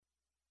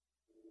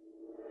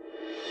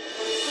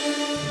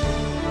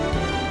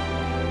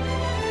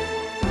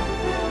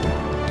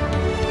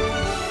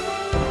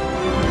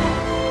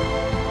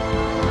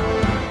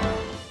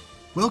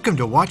Welcome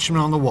to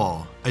Watchmen on the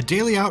Wall, a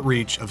daily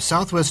outreach of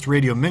Southwest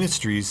Radio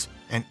Ministries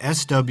and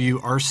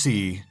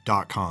swrc.com.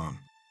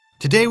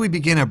 Today we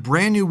begin a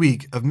brand new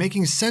week of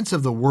making sense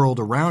of the world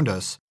around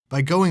us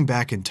by going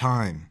back in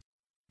time.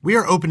 We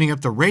are opening up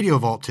the Radio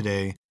Vault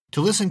today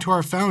to listen to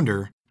our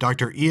founder,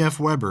 Dr. E.F.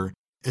 Weber,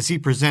 as he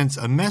presents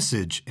a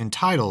message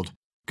entitled,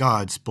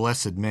 God's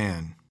Blessed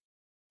Man.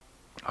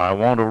 I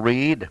want to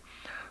read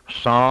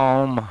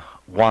Psalm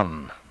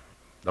 1,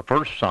 the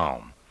first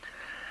Psalm.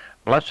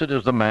 Blessed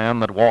is the man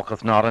that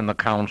walketh not in the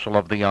counsel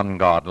of the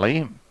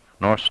ungodly,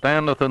 nor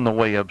standeth in the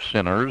way of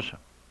sinners,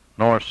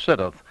 nor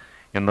sitteth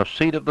in the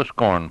seat of the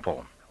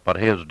scornful. But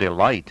his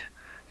delight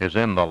is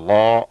in the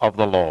law of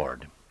the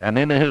Lord, and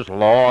in his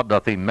law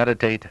doth he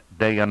meditate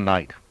day and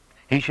night.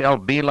 He shall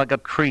be like a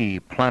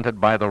tree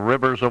planted by the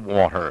rivers of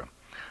water,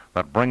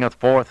 that bringeth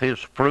forth his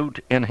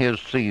fruit in his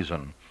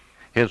season.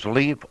 His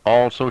leaf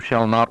also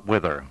shall not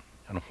wither,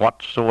 and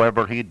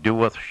whatsoever he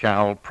doeth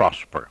shall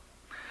prosper.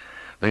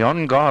 The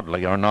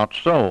ungodly are not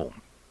so,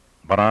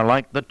 but are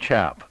like the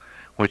chaff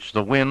which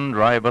the wind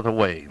driveth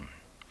away.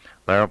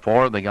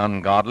 Therefore the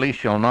ungodly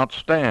shall not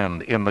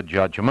stand in the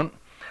judgment,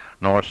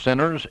 nor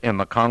sinners in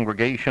the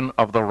congregation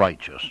of the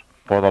righteous.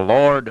 For the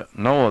Lord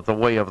knoweth the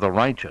way of the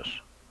righteous,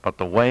 but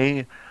the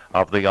way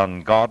of the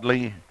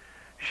ungodly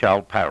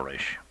shall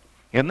perish.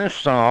 In this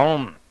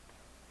psalm,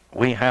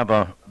 we have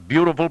a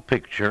beautiful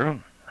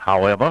picture.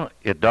 However,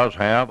 it does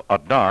have a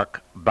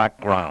dark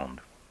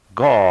background.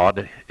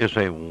 God is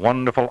a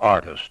wonderful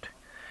artist.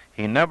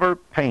 He never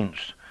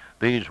paints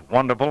these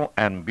wonderful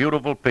and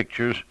beautiful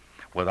pictures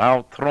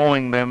without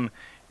throwing them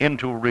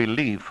into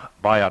relief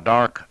by a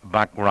dark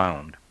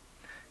background.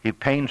 He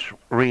paints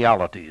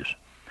realities,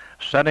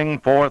 setting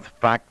forth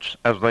facts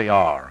as they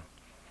are.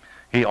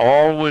 He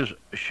always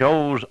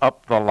shows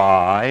up the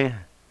lie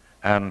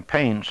and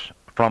paints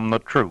from the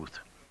truth.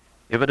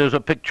 If it is a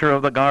picture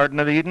of the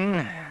Garden of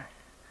Eden,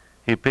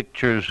 he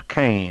pictures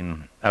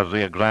Cain as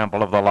the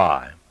example of the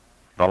lie.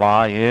 The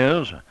lie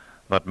is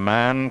that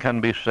man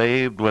can be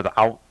saved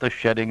without the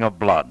shedding of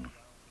blood.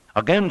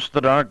 Against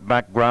the dark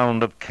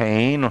background of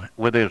Cain,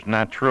 with his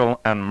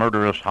natural and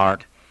murderous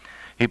heart,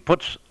 he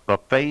puts the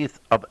faith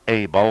of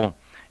Abel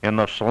in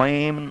the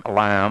slain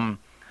lamb,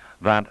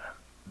 that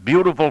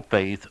beautiful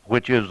faith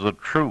which is the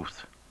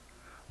truth,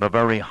 the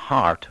very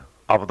heart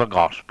of the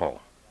gospel.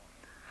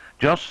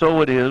 Just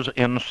so it is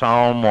in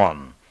Psalm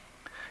 1.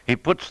 He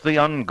puts the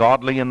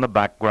ungodly in the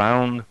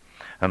background,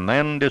 and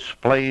then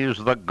displays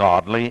the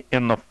godly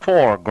in the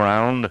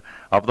foreground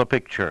of the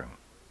picture,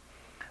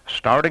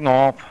 starting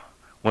off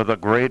with the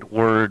great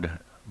word,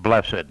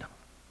 blessed.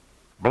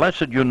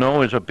 Blessed, you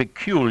know, is a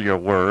peculiar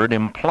word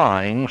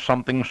implying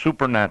something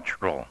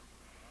supernatural,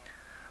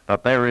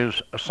 that there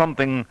is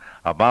something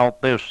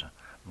about this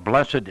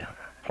blessed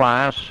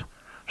class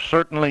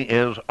certainly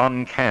is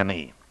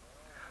uncanny.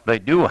 They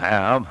do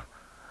have,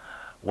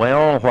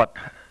 well, what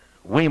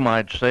we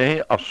might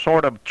say, a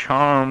sort of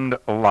charmed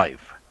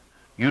life.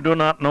 You do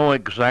not know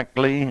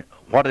exactly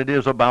what it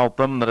is about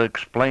them that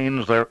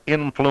explains their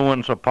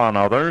influence upon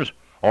others,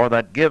 or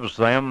that gives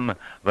them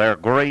their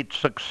great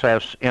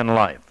success in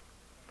life.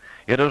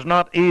 It is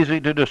not easy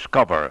to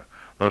discover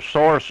the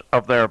source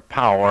of their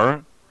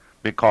power,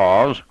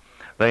 because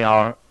they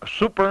are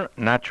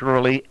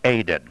supernaturally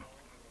aided.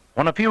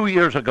 When a few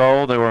years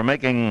ago they were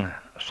making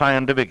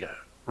scientific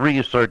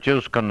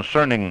researches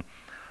concerning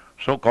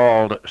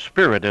so-called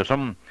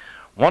spiritism,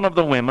 one of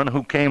the women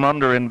who came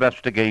under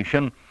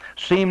investigation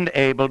seemed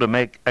able to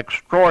make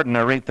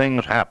extraordinary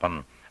things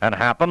happen, and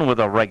happen with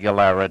a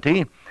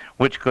regularity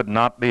which could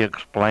not be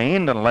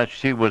explained unless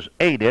she was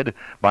aided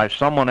by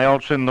someone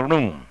else in the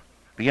room.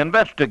 The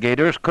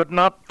investigators could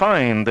not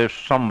find this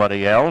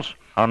somebody else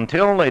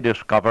until they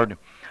discovered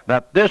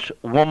that this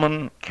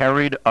woman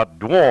carried a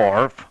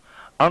dwarf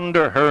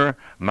under her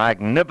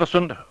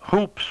magnificent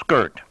hoop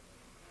skirt.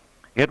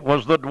 It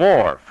was the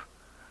dwarf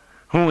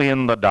who,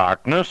 in the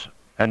darkness,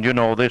 and you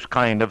know this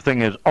kind of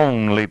thing is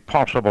only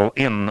possible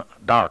in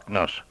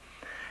darkness,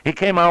 he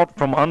came out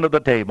from under the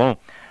table,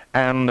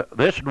 and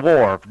this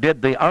dwarf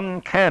did the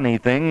uncanny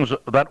things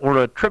that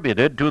were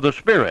attributed to the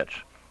spirits.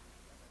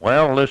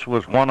 Well, this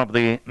was one of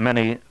the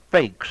many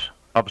fakes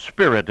of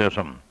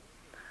spiritism.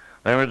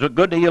 There is a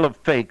good deal of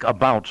fake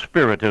about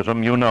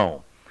spiritism, you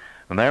know,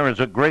 and there is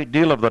a great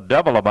deal of the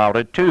devil about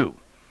it too.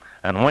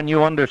 And when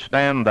you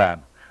understand that,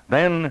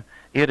 then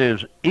it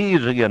is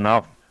easy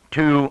enough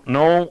to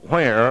know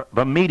where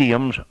the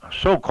medium's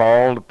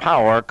so-called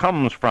power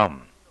comes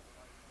from.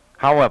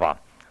 However,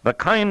 the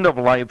kind of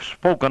life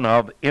spoken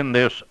of in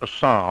this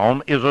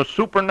psalm is a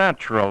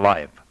supernatural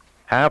life.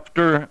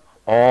 After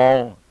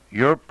all,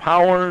 your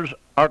powers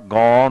are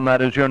gone,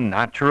 that is, your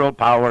natural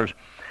powers,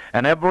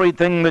 and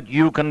everything that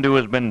you can do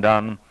has been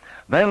done.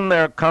 Then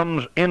there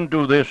comes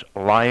into this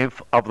life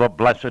of the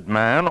blessed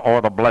man or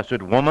the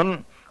blessed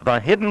woman the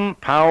hidden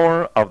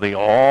power of the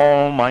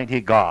Almighty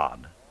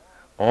God.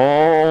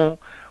 Oh,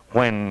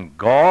 when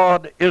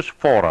God is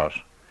for us,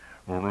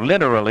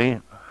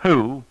 literally,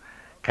 who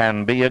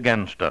can be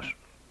against us?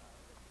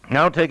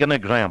 Now take an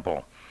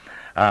example.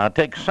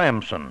 Take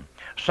Samson.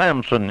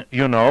 Samson,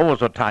 you know,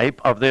 was a type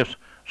of this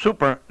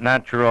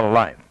supernatural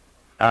life.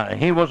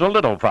 He was a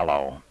little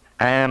fellow,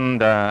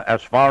 and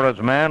as far as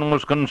man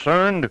was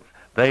concerned,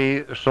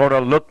 they sort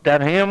of looked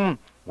at him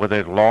with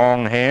his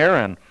long hair,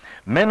 and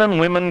men and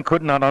women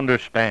could not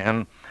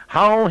understand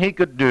how he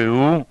could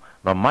do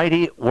the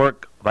mighty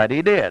work that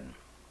he did.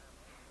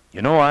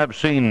 You know, I've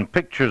seen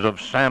pictures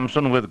of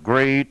Samson with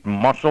great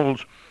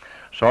muscles,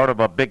 sort of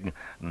a big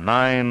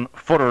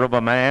 9-footer of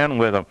a man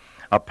with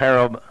a pair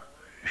of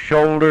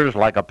shoulders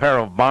like a pair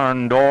of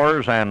barn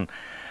doors and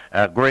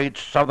great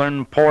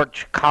southern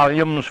porch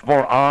columns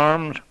for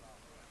arms.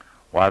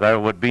 Why, there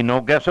would be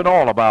no guess at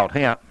all about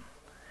him.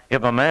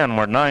 If a man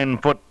were 9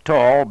 foot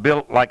tall,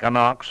 built like an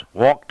ox,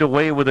 walked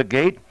away with a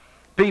gait,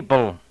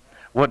 people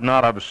would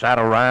not have sat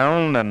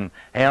around and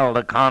held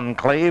a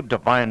conclave to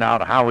find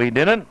out how he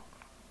did it.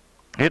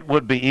 It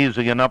would be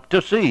easy enough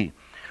to see.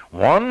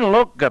 One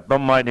look at the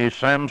mighty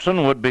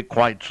Samson would be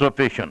quite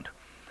sufficient.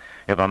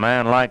 If a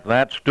man like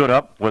that stood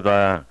up with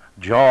a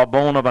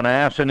jawbone of an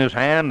ass in his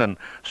hand and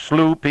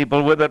slew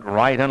people with it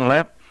right and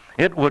left,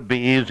 it would be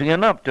easy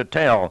enough to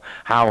tell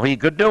how he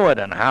could do it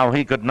and how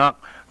he could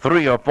knock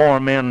 3 or 4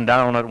 men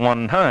down at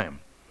one time.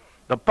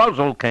 The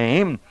puzzle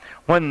came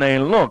when they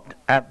looked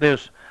at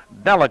this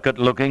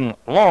delicate-looking,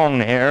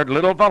 long-haired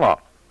little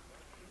fellow.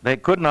 They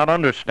could not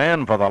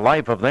understand for the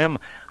life of them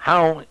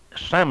how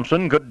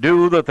Samson could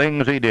do the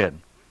things he did.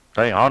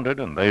 They hunted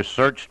and they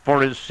searched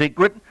for his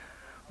secret,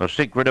 the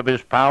secret of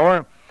his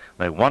power.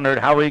 They wondered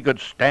how he could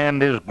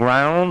stand his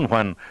ground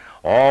when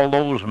all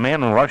those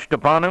men rushed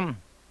upon him.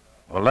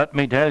 Well, let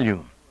me tell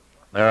you,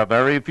 there are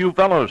very few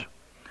fellows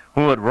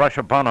who would rush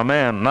upon a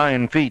man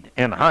 9 feet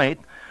in height,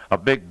 a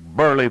big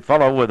burly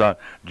fellow with a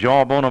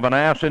jawbone of an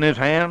ass in his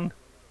hand.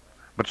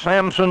 But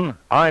Samson,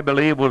 I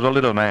believe, was a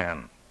little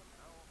man.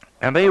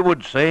 And they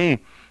would say,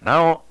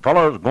 now,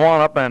 fellows, go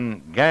on up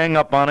and gang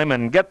up on him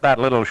and get that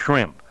little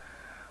shrimp.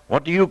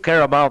 What do you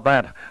care about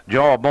that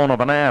jawbone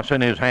of an ass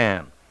in his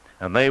hand?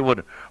 And they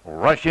would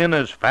rush in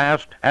as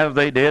fast as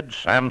they did.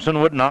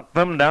 Samson would knock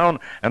them down,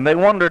 and they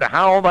wondered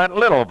how that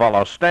little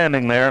fellow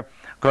standing there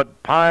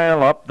could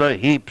pile up the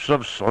heaps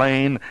of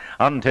slain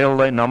until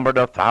they numbered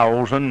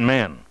 1,000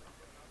 men.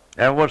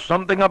 There was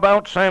something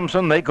about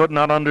Samson they could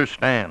not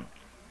understand.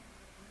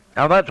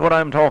 Now that's what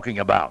I'm talking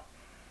about.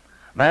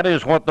 That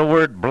is what the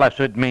word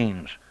blessed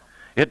means.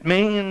 It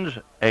means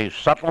a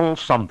subtle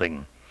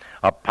something,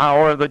 a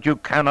power that you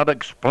cannot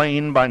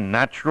explain by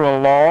natural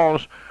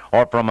laws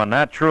or from a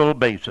natural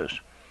basis.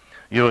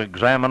 You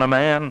examine a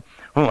man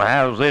who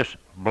has this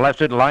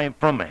blessed life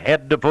from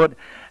head to foot,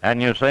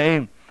 and you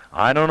say,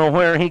 I don't know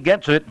where he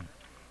gets it.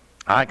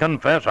 I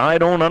confess I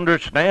don't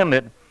understand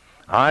it.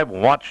 I've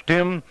watched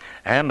him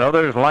and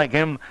others like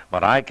him,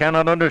 but I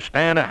cannot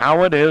understand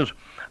how it is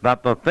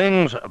that the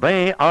things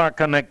they are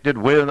connected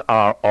with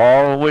are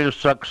always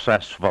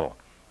successful.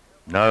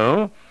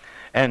 No,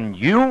 and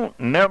you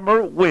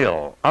never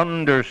will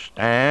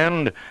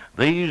understand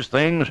these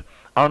things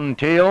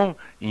until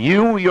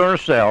you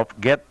yourself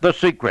get the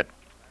secret.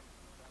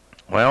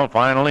 Well,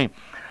 finally,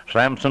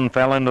 Samson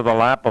fell into the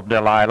lap of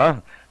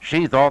Delilah.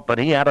 She thought that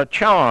he had a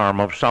charm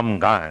of some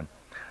kind.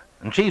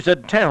 And she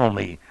said, tell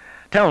me,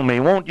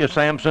 won't you,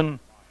 Samson,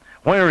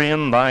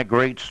 wherein thy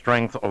great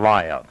strength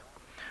lieth?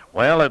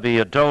 Well, if he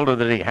had told her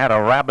that he had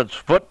a rabbit's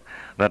foot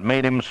that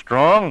made him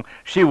strong,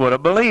 she would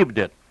have believed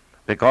it,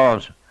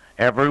 because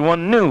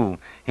everyone knew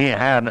he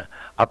had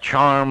a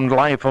charmed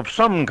life of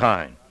some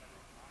kind.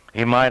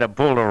 He might have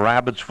pulled a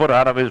rabbit's foot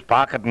out of his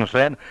pocket and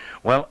said,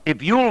 well,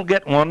 if you'll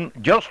get one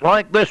just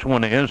like this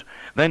one is,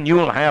 then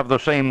you'll have the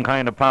same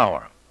kind of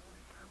power.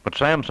 But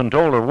Samson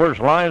told her worse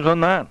lies than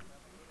that.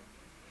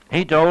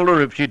 He told her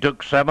if she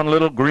took 7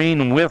 little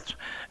green withs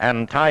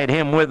and tied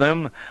him with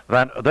them,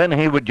 that then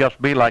he would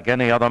just be like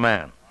any other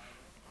man.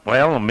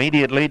 Well,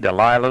 immediately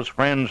Delilah's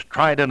friends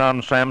tried it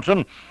on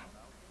Samson,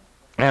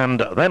 and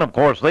then, of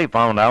course, they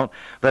found out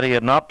that he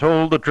had not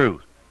told the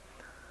truth.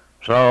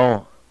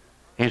 So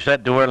he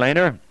said to her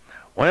later,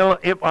 well,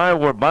 if I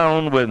were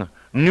bound with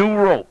new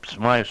ropes,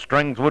 my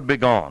strength would be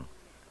gone.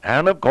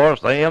 And, of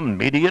course, they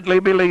immediately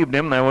believed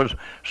him. There was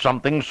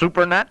something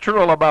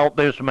supernatural about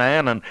this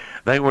man, and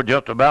they were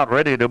just about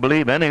ready to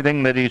believe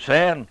anything that he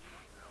said.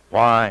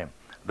 Why,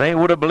 they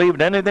would have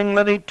believed anything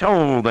that he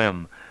told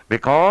them,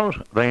 because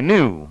they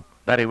knew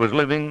that he was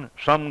living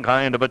some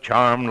kind of a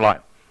charmed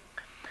life.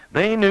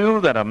 They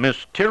knew that a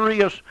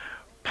mysterious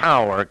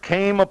power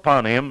came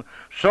upon him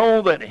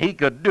so that he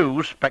could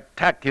do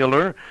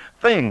spectacular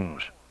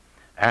things,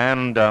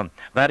 and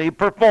that he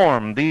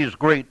performed these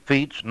great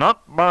feats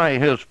not by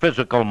his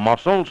physical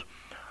muscles,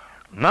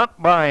 not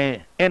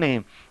by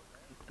any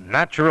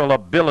natural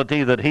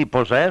ability that he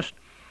possessed,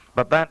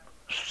 but that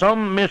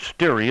some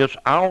mysterious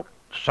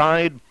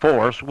outside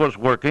force was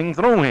working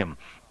through him.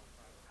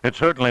 It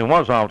certainly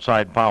was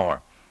outside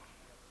power,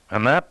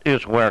 and that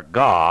is where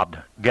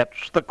God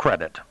gets the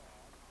credit.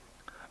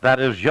 That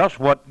is just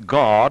what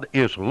God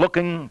is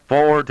looking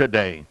for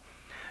today.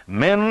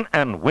 Men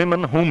and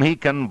women whom he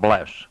can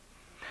bless.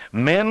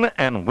 Men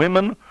and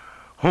women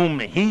whom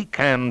he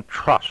can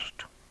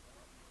trust.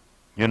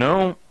 You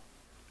know,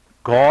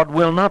 God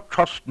will not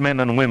trust men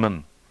and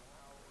women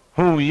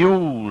who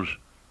use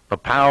the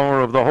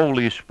power of the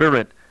Holy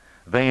Spirit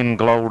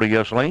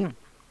vaingloriously.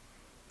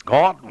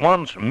 God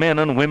wants men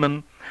and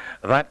women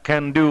that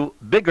can do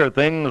bigger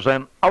things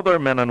than other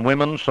men and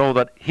women so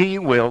that He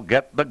will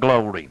get the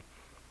glory.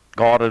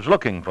 God is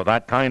looking for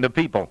that kind of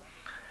people.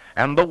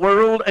 And the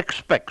world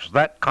expects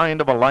that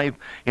kind of a life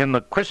in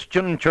the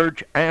Christian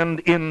church and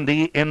in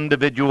the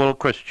individual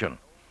Christian.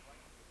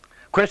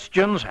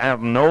 Christians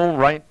have no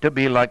right to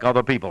be like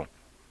other people,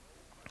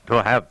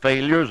 to have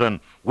failures and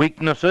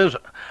weaknesses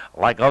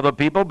like other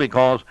people,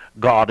 because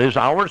God is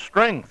our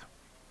strength.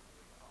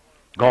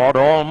 God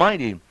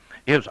Almighty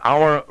is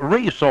our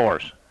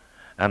resource.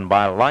 And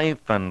by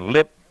life and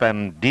lip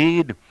and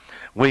deed,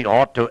 we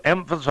ought to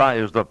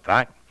emphasize the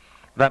fact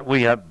that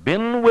we have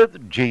been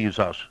with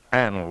Jesus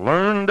and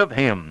learned of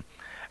Him,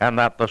 and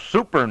that the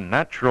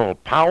supernatural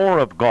power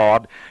of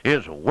God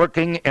is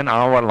working in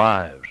our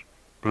lives.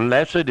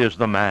 Blessed is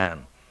the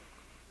man.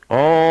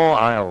 Oh,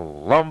 I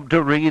love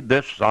to read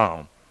this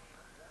psalm.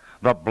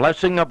 The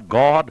blessing of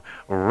God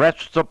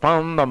rests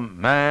upon the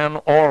man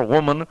or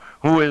woman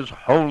who is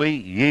wholly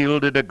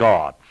yielded to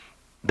God.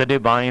 The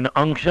divine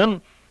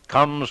unction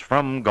comes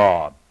from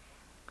God.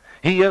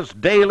 He is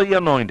daily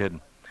anointed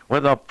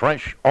with the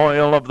fresh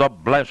oil of the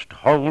blessed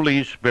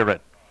Holy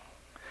Spirit.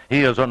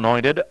 He is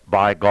anointed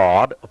by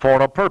God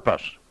for a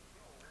purpose,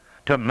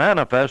 to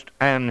manifest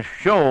and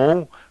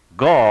show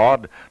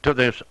God to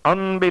this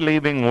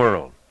unbelieving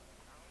world.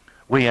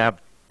 We have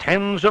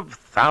tens of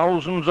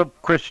thousands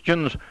of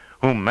Christians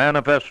who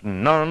manifest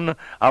none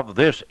of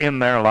this in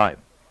their life.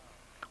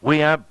 We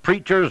have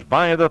preachers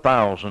by the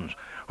thousands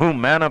who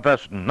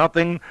manifest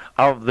nothing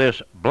of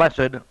this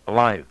blessed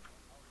life.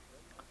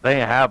 They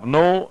have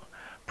no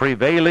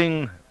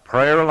prevailing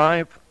prayer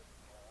life.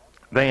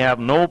 They have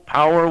no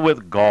power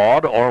with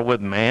God or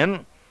with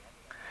men.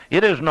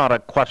 It is not a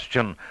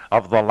question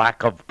of the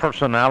lack of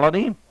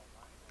personality.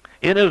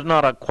 It is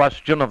not a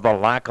question of the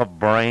lack of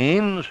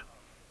brains.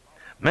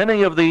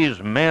 Many of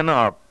these men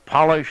are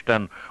polished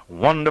and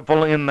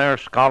wonderful in their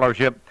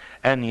scholarship,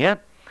 and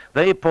yet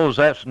they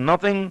possess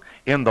nothing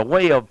in the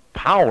way of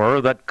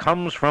power that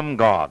comes from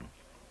God.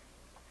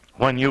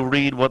 When you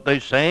read what they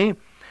say,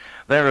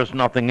 there is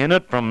nothing in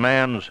it from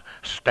man's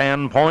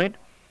standpoint.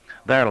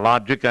 Their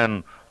logic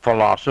and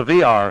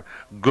philosophy are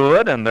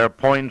good, and their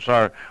points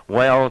are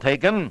well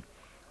taken.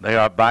 They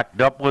are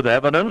backed up with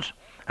evidence,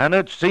 and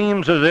it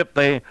seems as if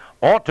they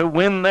ought to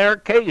win their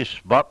case.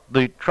 But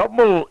the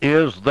trouble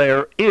is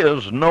there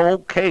is no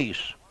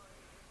case.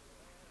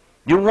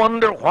 You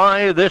wonder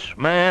why this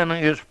man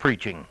is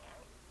preaching.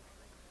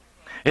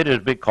 It is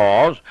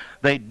because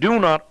they do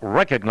not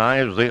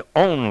recognize the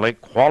only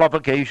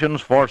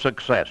qualifications for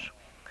success.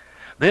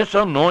 This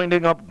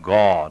anointing of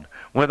God,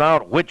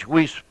 without which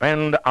we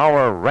spend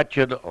our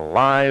wretched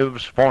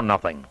lives for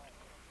nothing.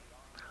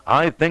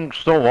 I think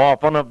so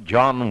often of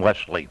John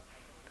Wesley.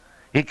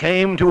 He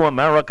came to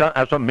America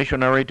as a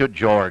missionary to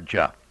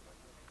Georgia.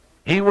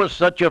 He was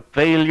such a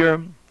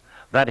failure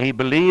that he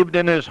believed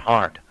in his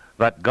heart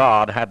that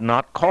God had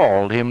not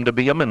called him to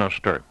be a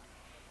minister.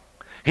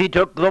 He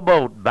took the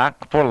boat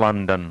back for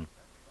London.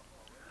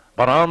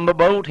 But on the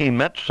boat he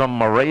met some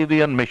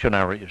Moravian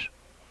missionaries.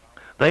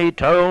 They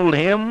told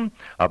him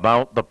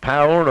about the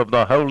power of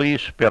the Holy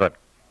Spirit.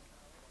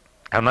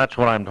 And that's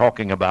what I'm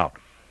talking about.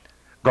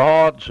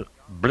 God's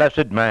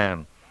blessed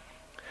man.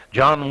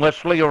 John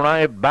Wesley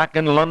arrived back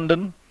in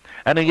London,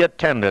 and he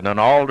attended an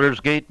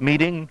Aldersgate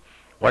meeting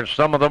where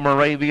some of the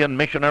Moravian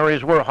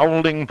missionaries were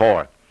holding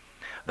forth.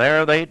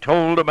 There they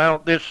told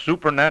about this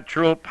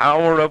supernatural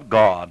power of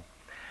God.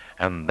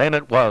 And then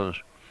it was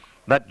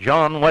that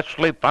John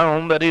Wesley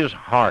found that his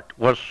heart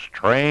was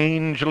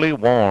strangely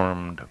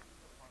warmed.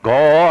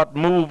 God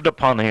moved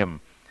upon him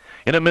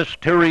in a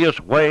mysterious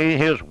way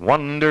his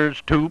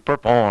wonders to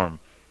perform.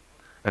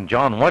 And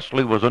John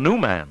Wesley was a new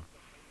man.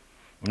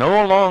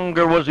 No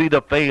longer was he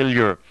the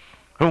failure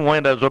who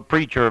went as a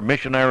preacher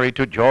missionary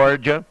to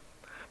Georgia,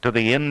 to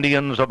the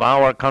Indians of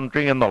our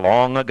country in the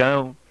long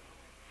ago.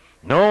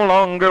 No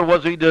longer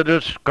was he the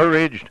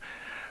discouraged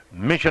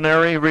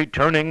missionary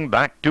returning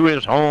back to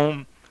his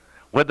home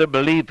with the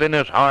belief in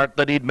his heart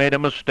that he'd made a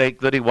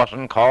mistake, that he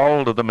wasn't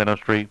called to the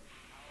ministry.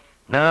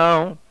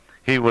 Now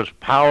he was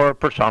power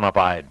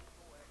personified.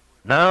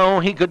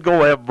 Now he could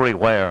go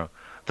everywhere,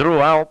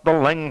 throughout the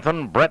length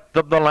and breadth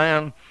of the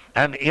land,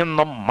 and in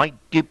the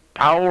mighty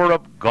power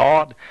of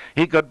God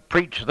he could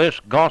preach this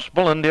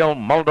gospel until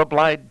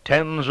multiplied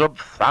tens of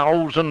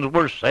thousands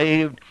were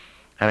saved,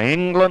 and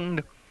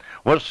England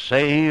was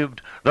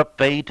saved the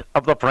fate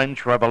of the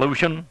French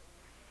Revolution.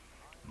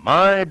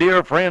 My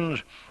dear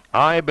friends,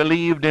 I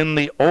believed in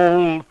the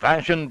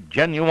old-fashioned,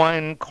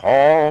 genuine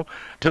call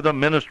to the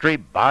ministry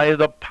by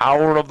the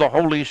power of the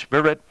Holy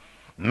Spirit,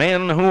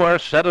 men who are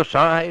set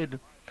aside,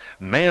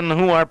 men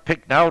who are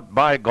picked out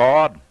by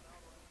God.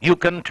 You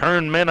can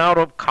turn men out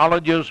of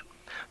colleges,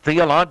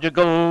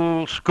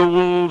 theological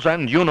schools,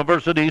 and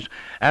universities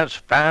as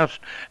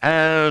fast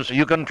as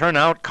you can turn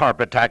out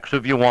carpet tacks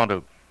if you want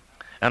to.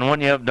 And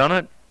when you have done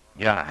it,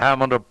 you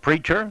haven't a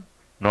preacher,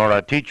 nor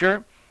a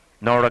teacher,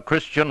 nor a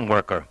Christian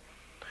worker,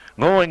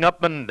 going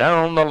up and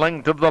down the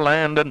length of the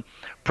land and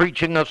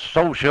preaching a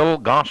social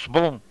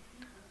gospel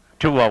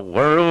to a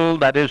world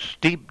that is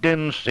steeped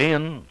in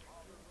sin,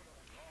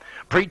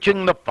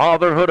 preaching the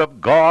fatherhood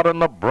of God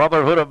and the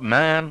brotherhood of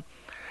man,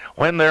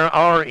 when there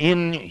are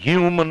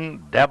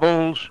inhuman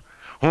devils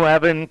who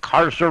have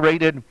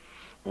incarcerated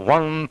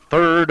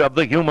 1/3 of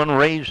the human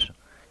race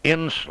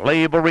in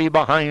slavery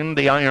behind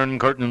the iron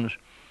curtains.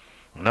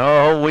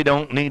 No, we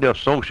don't need a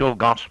social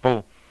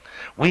gospel.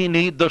 We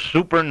need the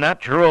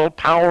supernatural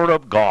power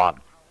of God.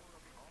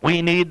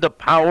 We need the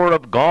power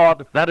of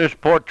God that is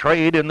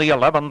portrayed in the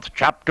 11th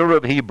chapter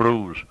of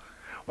Hebrews,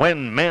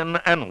 when men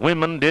and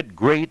women did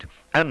great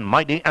and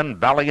mighty and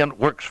valiant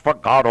works for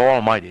God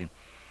Almighty.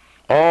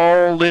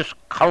 All this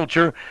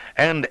culture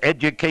and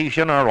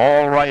education are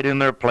all right in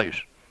their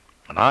place,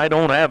 and I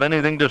don't have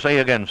anything to say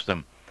against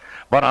them.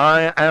 But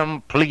I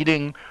am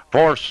pleading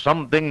for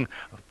something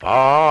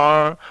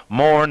far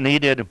more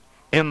needed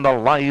in the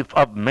life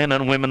of men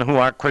and women who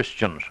are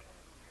Christians.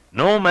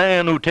 No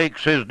man who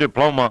takes his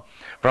diploma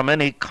from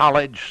any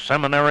college,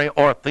 seminary,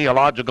 or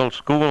theological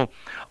school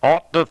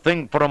ought to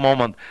think for a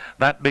moment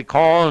that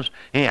because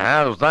he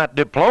has that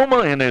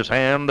diploma in his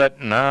hand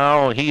that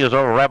now he is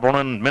a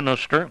reverend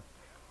minister.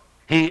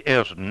 He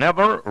is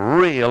never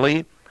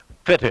really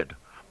fitted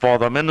for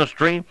the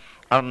ministry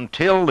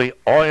until the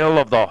oil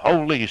of the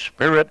Holy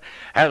Spirit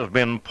has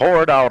been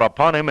poured out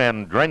upon him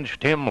and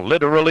drenched him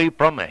literally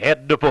from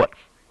head to foot.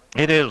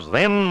 It is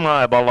then,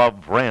 my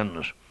beloved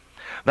friends,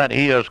 that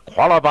he is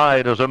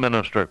qualified as a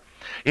minister.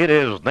 It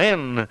is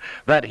then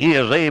that he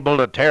is able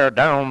to tear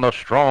down the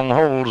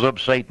strongholds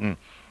of Satan.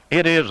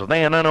 It is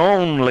then and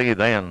only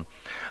then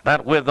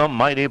that with the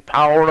mighty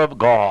power of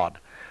God,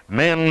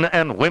 men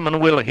and women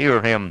will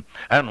hear him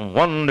and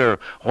wonder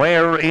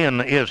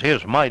wherein is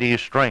his mighty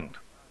strength.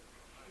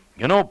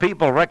 You know,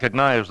 people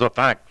recognize the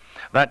fact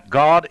that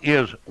God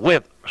is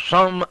with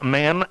some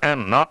men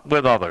and not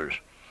with others.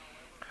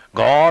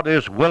 God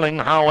is willing,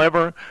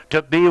 however,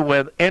 to be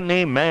with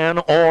any man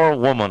or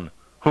woman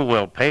who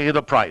will pay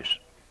the price.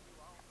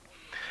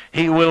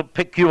 He will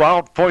pick you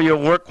out for your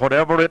work,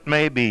 whatever it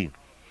may be,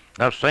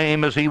 the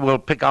same as he will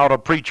pick out a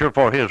preacher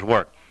for his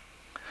work.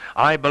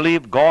 I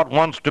believe God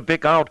wants to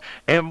pick out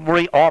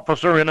every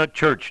officer in a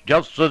church,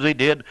 just as he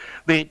did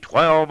the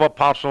 12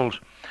 apostles,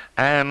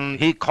 and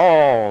he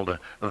called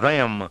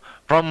them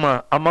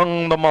from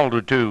among the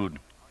multitude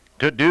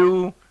to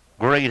do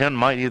great and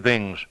mighty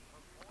things.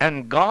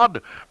 And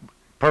God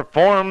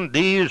performed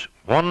these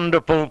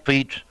wonderful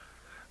feats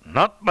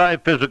not by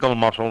physical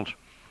muscles,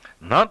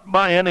 not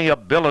by any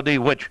ability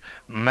which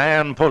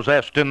man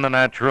possessed in the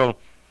natural,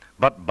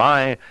 but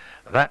by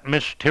that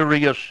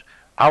mysterious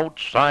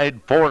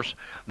outside force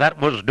that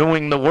was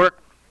doing the work.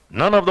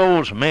 None of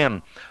those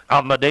men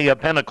on the day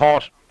of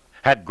Pentecost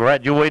had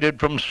graduated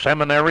from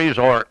seminaries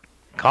or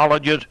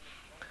colleges.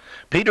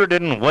 Peter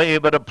didn't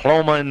wave a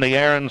diploma in the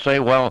air and say,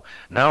 well,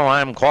 now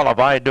I'm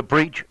qualified to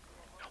preach.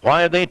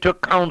 Why, they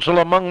took counsel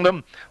among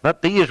them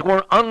that these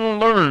were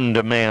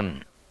unlearned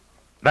men,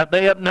 that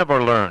they had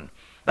never learned,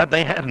 that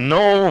they had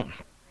no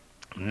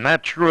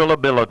natural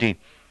ability.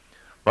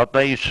 But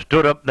they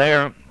stood up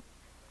there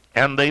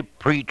and they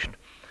preached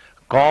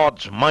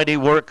God's mighty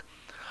work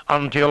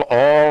until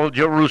all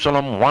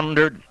Jerusalem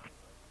wondered.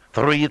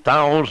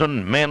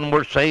 3,000 men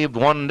were saved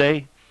one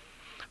day.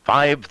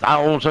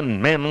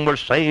 5,000 men were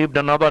saved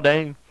another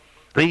day.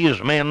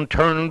 These men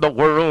turned the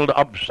world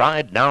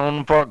upside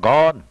down for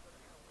God.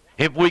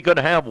 If we could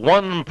have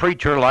one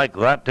preacher like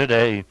that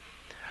today,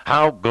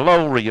 how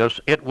glorious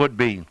it would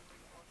be.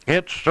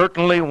 It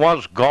certainly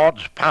was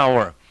God's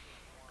power,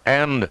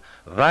 and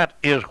that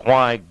is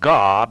why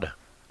God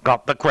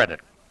got the credit.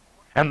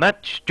 And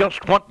that's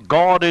just what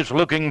God is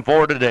looking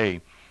for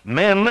today.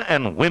 Men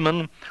and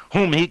women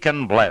whom he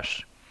can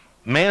bless.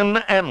 Men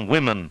and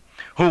women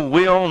who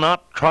will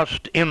not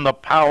trust in the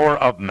power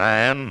of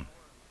man,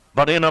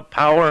 but in a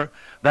power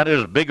that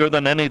is bigger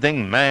than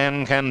anything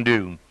man can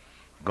do.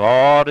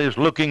 God is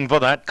looking for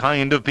that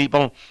kind of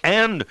people.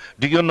 And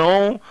do you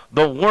know,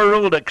 the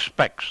world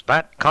expects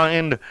that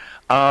kind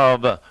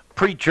of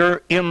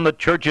preacher in the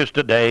churches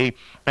today,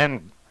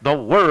 and the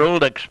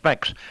world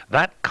expects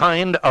that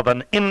kind of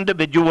an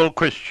individual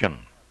Christian.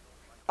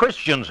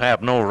 Christians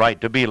have no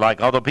right to be like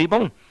other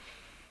people,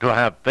 to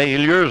have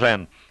failures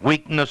and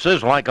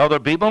weaknesses like other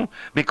people,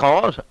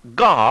 because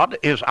God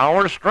is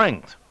our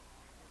strength.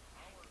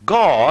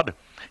 God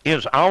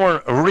is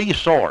our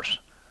resource,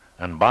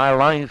 and by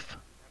life,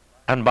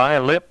 and by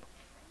lip,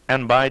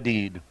 and by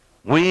deed,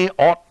 we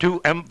ought to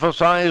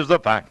emphasize the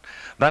fact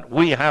that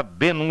we have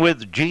been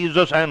with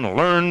Jesus and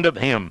learned of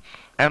him,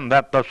 and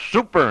that the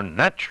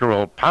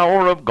supernatural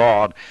power of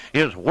God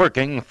is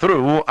working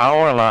through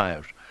our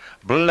lives.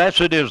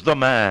 Blessed is the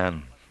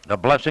man. The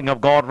blessing of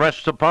God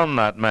rests upon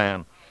that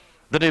man.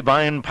 The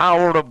divine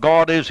power of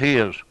God is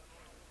his.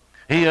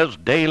 He is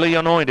daily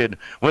anointed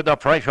with the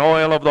fresh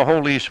oil of the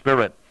Holy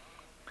Spirit.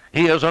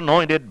 He is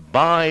anointed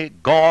by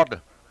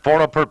God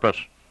for a purpose,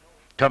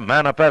 to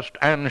manifest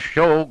and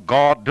show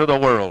God to the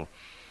world.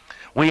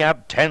 We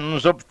have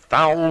tens of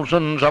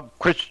thousands of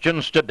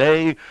Christians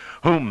today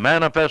who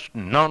manifest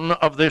none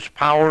of this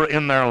power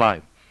in their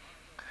life.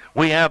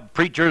 We have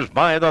preachers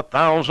by the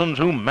thousands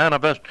who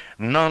manifest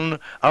none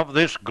of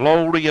this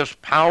glorious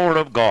power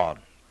of God.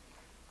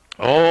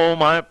 Oh,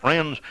 my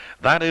friends,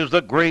 that is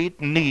the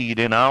great need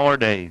in our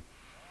day.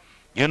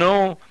 You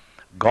know,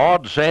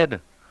 God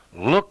said,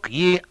 "Look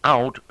ye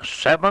out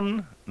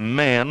 7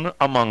 men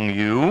among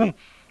you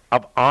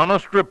of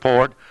honest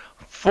report,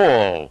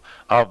 full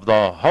of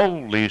the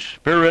Holy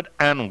Spirit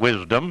and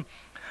wisdom,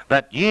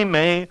 that ye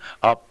may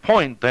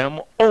appoint them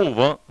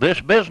over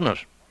this business."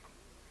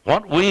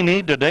 What we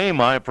need today,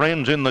 my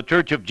friends, in the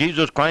Church of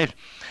Jesus Christ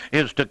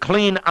is to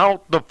clean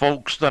out the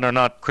folks that are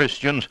not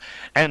Christians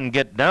and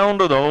get down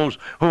to those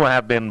who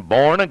have been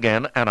born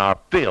again and are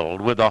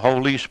filled with the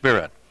Holy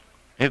Spirit.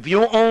 If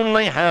you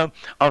only have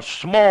a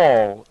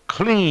small,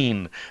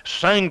 clean,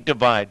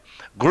 sanctified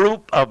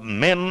group of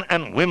men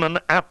and women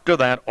after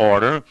that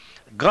order,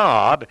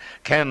 God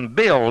can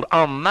build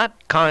on that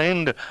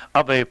kind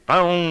of a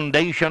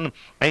foundation,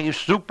 a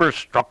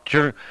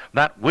superstructure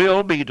that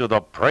will be to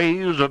the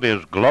praise of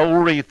His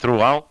glory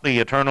throughout the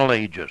eternal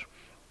ages.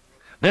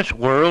 This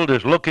world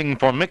is looking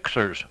for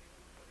mixers.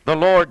 The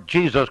Lord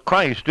Jesus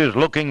Christ is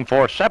looking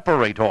for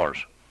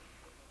separators.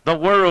 The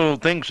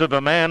world thinks if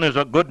a man is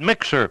a good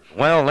mixer,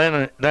 well,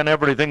 then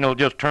everything will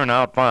just turn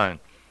out fine.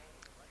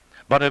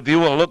 But if you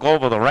will look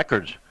over the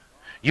records,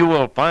 you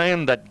will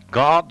find that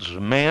God's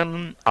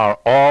men are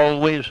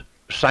always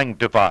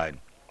sanctified.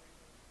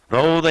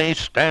 Though they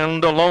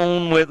stand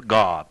alone with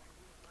God,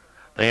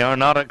 they are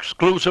not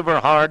exclusive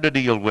or hard to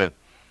deal with.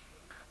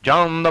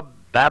 John the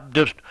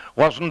Baptist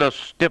wasn't a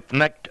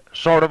stiff-necked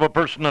sort of a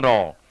person at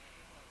all.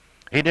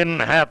 He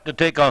didn't have to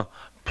take a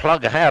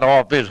plug hat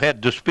off his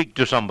head to speak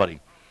to somebody.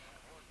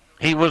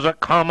 He was a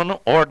common,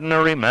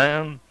 ordinary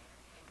man,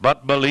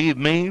 but believe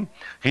me,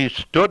 he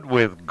stood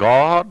with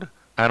God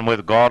and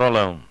with God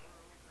alone.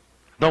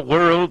 The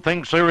world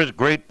thinks there is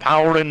great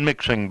power in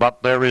mixing,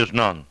 but there is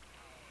none.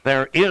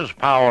 There is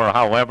power,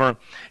 however,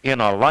 in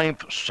a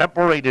life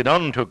separated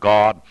unto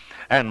God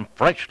and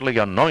freshly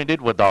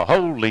anointed with the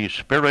Holy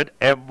Spirit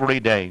every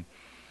day.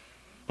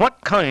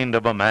 What kind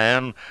of a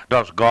man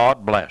does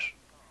God bless?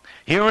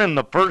 Here in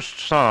the first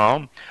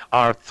psalm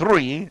are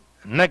 3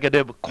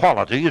 negative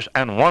qualities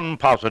and 1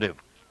 positive.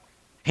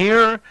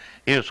 Here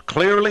is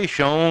clearly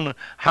shown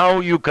how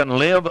you can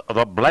live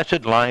the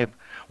blessed life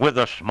with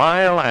the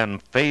smile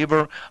and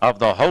favor of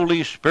the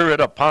Holy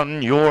Spirit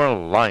upon your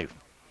life.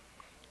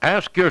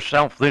 Ask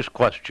yourself this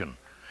question: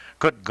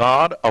 could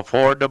God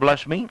afford to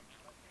bless me?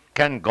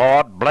 Can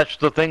God bless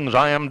the things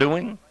I am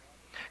doing?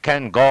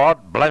 Can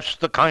God bless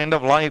the kind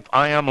of life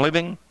I am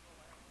living?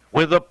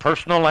 With the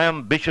personal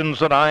ambitions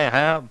that I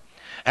have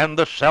and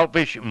the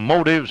selfish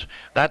motives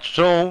that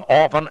so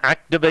often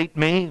activate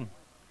me?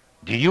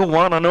 Do you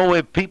want to know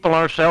if people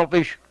are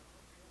selfish?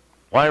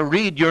 Why,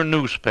 read your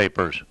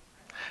newspapers.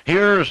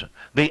 Here's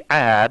the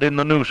ad in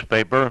the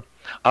newspaper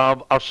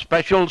of a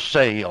special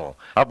sale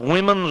of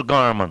women's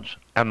garments,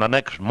 and the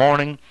next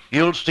morning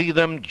you'll see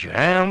them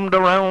jammed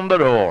around the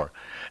door,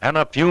 and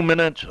a few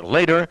minutes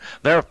later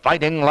they're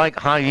fighting like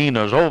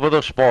hyenas over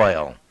the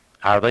spoil.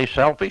 Are they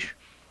selfish?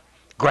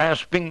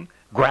 Grasping,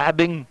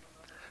 grabbing,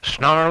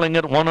 snarling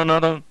at one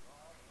another?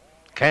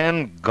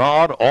 Can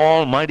God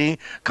Almighty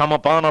come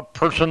upon a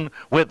person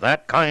with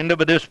that kind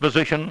of a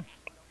disposition?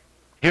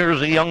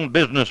 Here's a young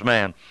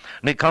businessman,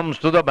 and he comes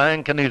to the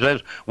bank and he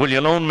says, "Will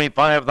you loan me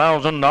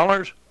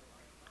 $5,000?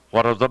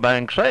 What does the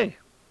bank say?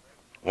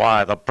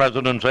 Why, the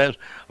president says,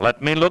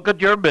 "Let me look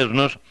at your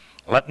business.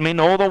 Let me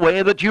know the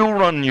way that you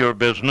run your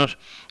business."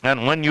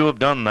 And when you have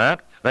done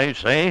that, they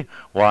say,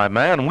 "Why,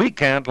 man, we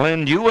can't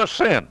lend you a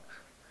cent."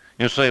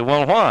 You say,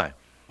 "Well, why?"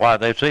 Why,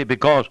 they say,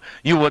 "Because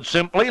you would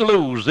simply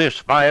lose this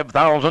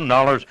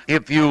 $5,000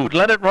 if you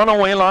let it run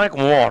away like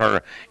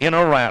water in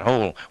a rat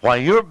hole. Why,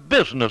 your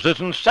business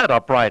isn't set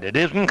up right. It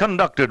isn't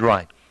conducted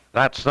right."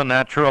 That's the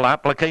natural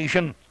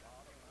application.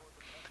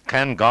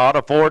 Can God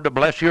afford to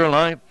bless your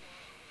life?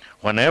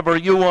 Whenever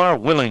you are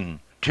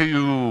willing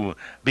to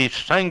be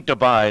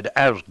sanctified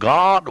as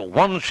God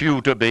wants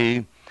you to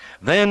be,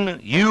 then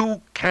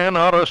you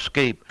cannot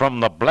escape from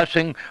the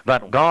blessing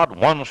that God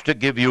wants to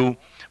give you.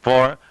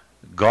 For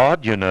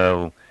God, you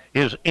know,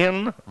 is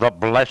in the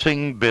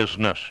blessing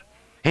business.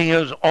 He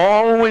is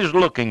always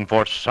looking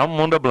for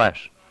someone to bless.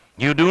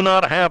 You do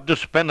not have to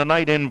spend a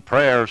night in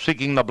prayer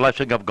seeking the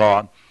blessing of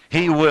God.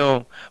 He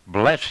will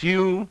bless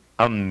you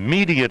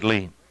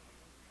immediately.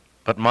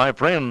 But my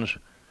friends,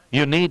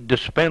 you need to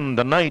spend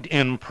the night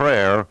in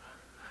prayer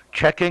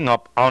checking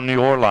up on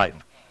your life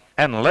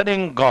and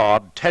letting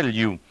God tell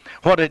you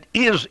what it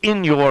is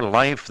in your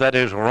life that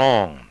is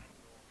wrong.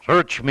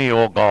 Search me,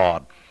 O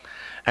God,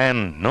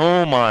 and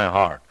know my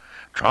heart.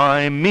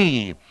 Try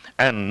me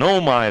and know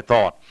my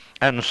thought,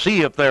 and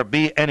see if there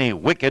be any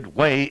wicked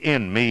way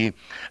in me,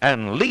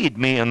 and lead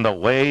me in the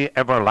way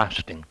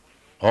everlasting.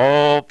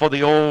 Oh, for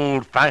the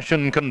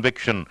old-fashioned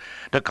conviction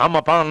to come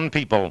upon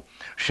people,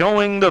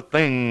 showing the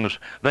things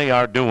they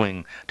are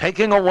doing,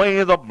 taking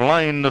away the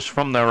blindness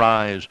from their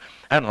eyes,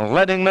 and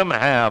letting them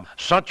have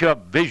such a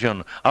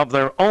vision of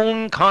their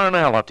own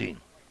carnality,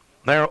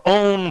 their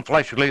own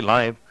fleshly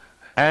life,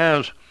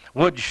 as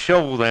would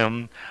show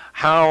them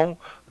how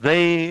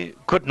they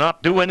could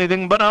not do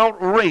anything but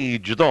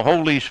outrage the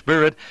Holy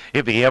Spirit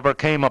if he ever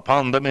came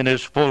upon them in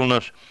his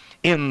fullness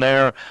in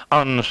their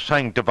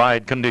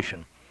unsanctified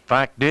condition.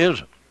 Fact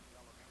is,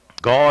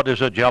 God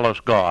is a jealous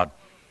God,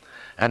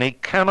 and he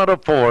cannot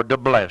afford to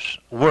bless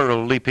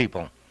worldly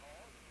people,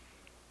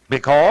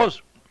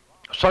 because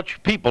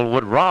such people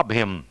would rob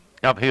him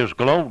of his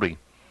glory.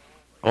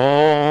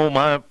 Oh,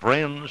 my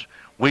friends,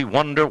 we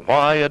wonder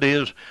why it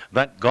is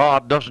that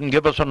God doesn't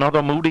give us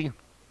another Moody.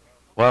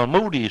 Well,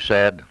 Moody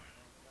said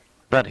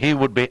that he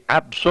would be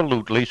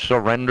absolutely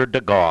surrendered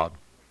to God.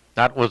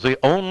 That was the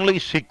only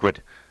secret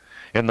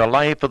in the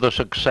life of the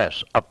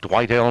success of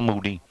Dwight L.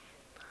 Moody.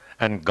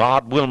 And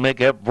God will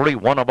make every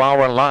one of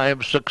our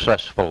lives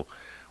successful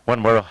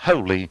when we're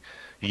wholly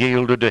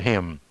yielded to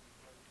him.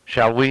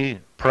 Shall we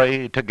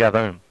pray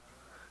together?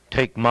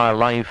 Take my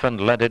life and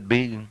let it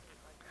be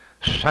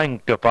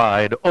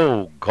sanctified,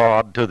 O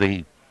God, to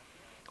thee.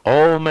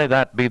 Oh, may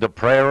that be the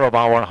prayer of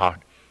our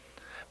heart.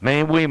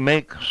 May we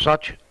make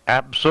such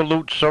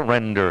absolute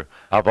surrender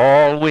of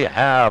all we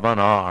have and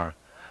are,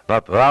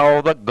 that thou,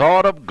 the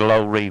God of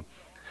glory,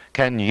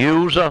 can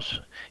use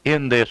us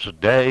in this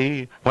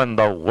day when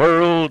the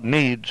world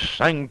needs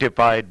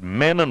sanctified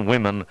men and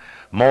women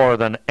more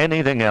than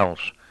anything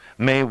else.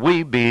 May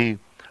we be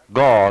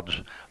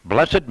God's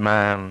blessed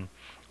man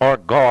or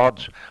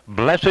God's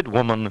blessed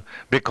woman,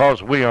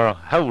 because we are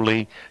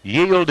wholly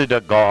yielded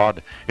to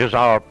God, is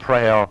our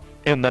prayer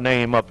in the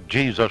name of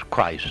Jesus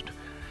Christ.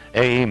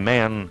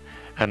 Amen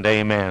and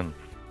amen.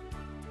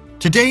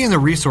 Today in the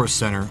Resource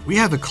Center, we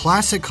have a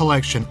classic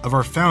collection of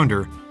our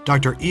founder,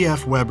 Dr.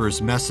 E.F.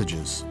 Weber's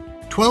messages.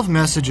 12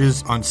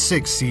 messages on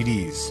 6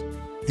 CDs.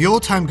 The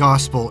Old Time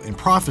Gospel and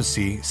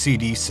Prophecy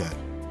CD set.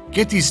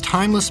 Get these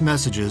timeless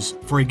messages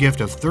for a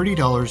gift of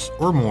 $30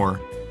 or more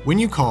when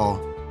you call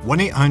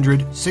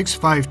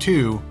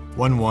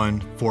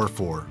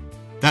 1-800-652-1144.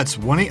 That's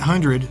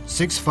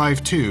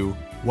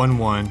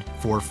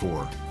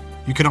 1-800-652-1144.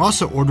 You can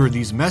also order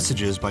these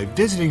messages by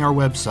visiting our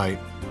website,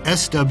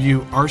 swrc.com.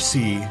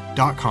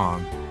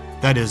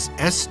 That is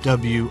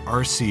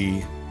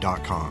swrc.com.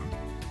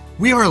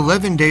 We are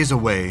 11 days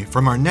away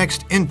from our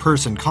next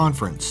in-person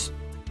conference,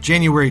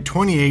 January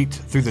 28th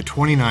through the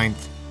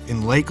 29th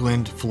in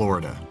Lakeland,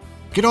 Florida.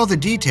 Get all the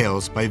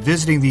details by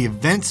visiting the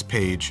events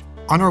page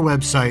on our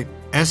website,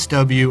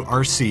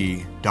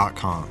 swrc.com.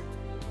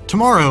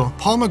 Tomorrow,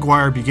 Paul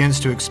McGuire begins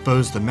to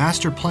expose the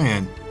master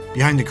plan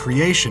behind the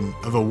creation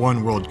of a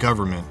one-world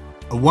government,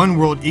 a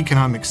one-world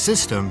economic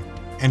system,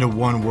 and a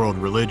one-world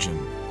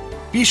religion.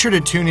 Be sure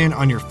to tune in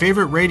on your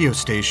favorite radio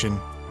station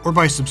or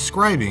by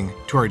subscribing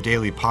to our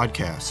daily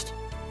podcast.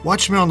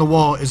 Watchmen on the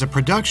Wall is a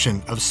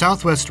production of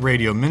Southwest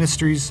Radio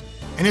Ministries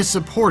and is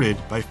supported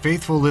by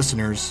faithful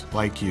listeners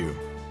like you.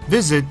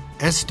 Visit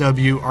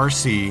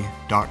swrc.com.